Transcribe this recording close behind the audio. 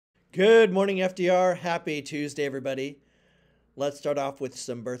Good morning, FDR. Happy Tuesday, everybody. Let's start off with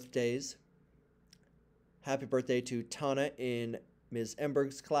some birthdays. Happy birthday to Tana in Ms.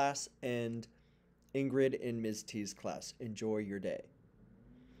 Emberg's class and Ingrid in Ms. T's class. Enjoy your day.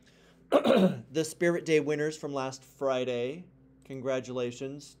 The Spirit Day winners from last Friday.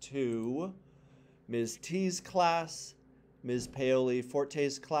 Congratulations to Ms. T's class, Ms. Paoli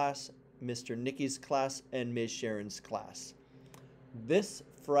Forte's class, Mr. Nicky's class, and Ms. Sharon's class. This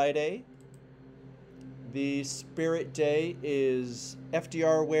Friday, the Spirit Day is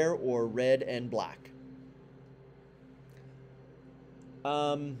FDR wear or red and black.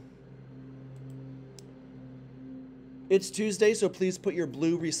 It's Tuesday, so please put your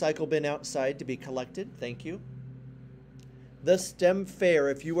blue recycle bin outside to be collected. Thank you. The STEM Fair,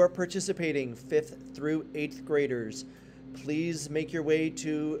 if you are participating 5th through 8th graders, please make your way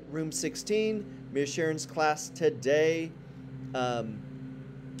to room 16, Ms. Sharon's class today,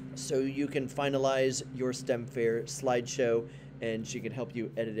 so you can finalize your STEM Fair slideshow, and she can help you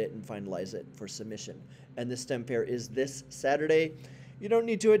edit it and finalize it for submission. And the STEM Fair is this Saturday. You don't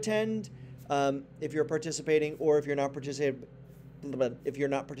need to attend if you're participating, or if you're not participating.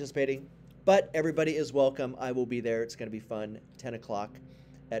 But everybody is welcome. I will be there. It's going to be fun. 10 o'clock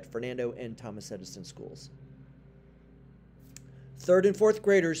at Fernando and Thomas Edison schools. 3rd and 4th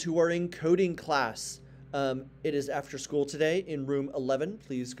graders who are in coding class, it is after school today in room 11.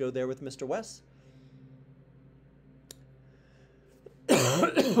 Please go there with Mr. West.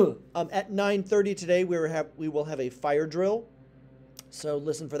 At 9:30 today, we will have a fire drill. So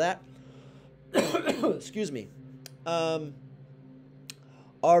listen for that. Excuse me. Our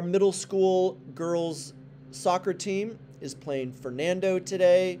middle school girls soccer team is playing Fernando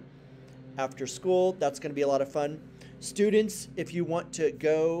today after school. That's going to be a lot of fun. Students, if you want to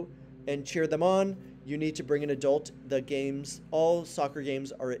go and cheer them on, you need to bring an adult. The games, all soccer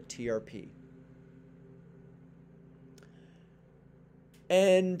games are at TRP.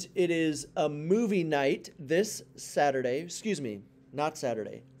 And it is a movie night this Saturday,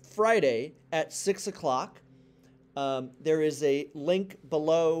 Friday at 6 o'clock. There is a link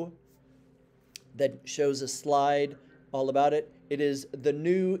below that shows a slide all about it. It is the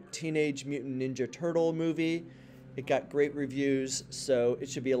new Teenage Mutant Ninja Turtle movie. It got great reviews, so it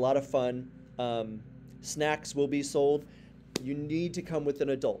should be a lot of fun. Snacks will be sold. You need to come with an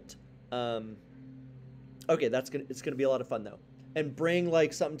adult. Okay, it's gonna be a lot of fun though. And bring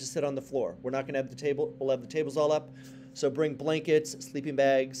like something to sit on the floor. We're not gonna have the table. We'll have the tables all up. So bring blankets, sleeping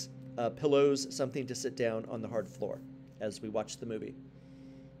bags, pillows, something to sit down on the hard floor as we watch the movie.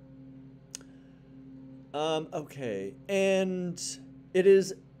 Okay, and it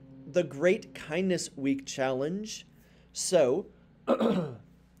is the Great Kindness Week Challenge. So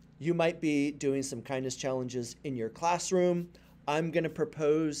you might be doing some kindness challenges in your classroom. I'm going to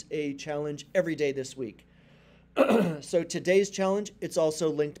propose a challenge every day this week. So today's challenge, it's also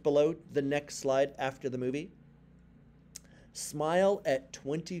linked below the next slide after the movie. Smile at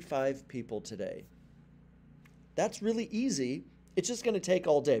 25 people today. That's really easy. It's just going to take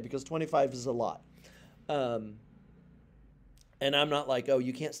all day because 25 is a lot. And I'm not like, oh,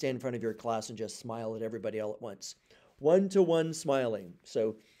 you can't stand in front of your class and just smile at everybody all at once. One-to-one smiling.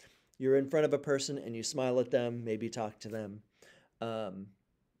 So you're in front of a person and you smile at them, maybe talk to them. But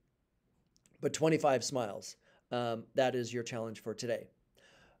 25 smiles. That is your challenge for today.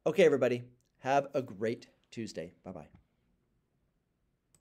 Okay, everybody. Have a great Tuesday. Bye-bye.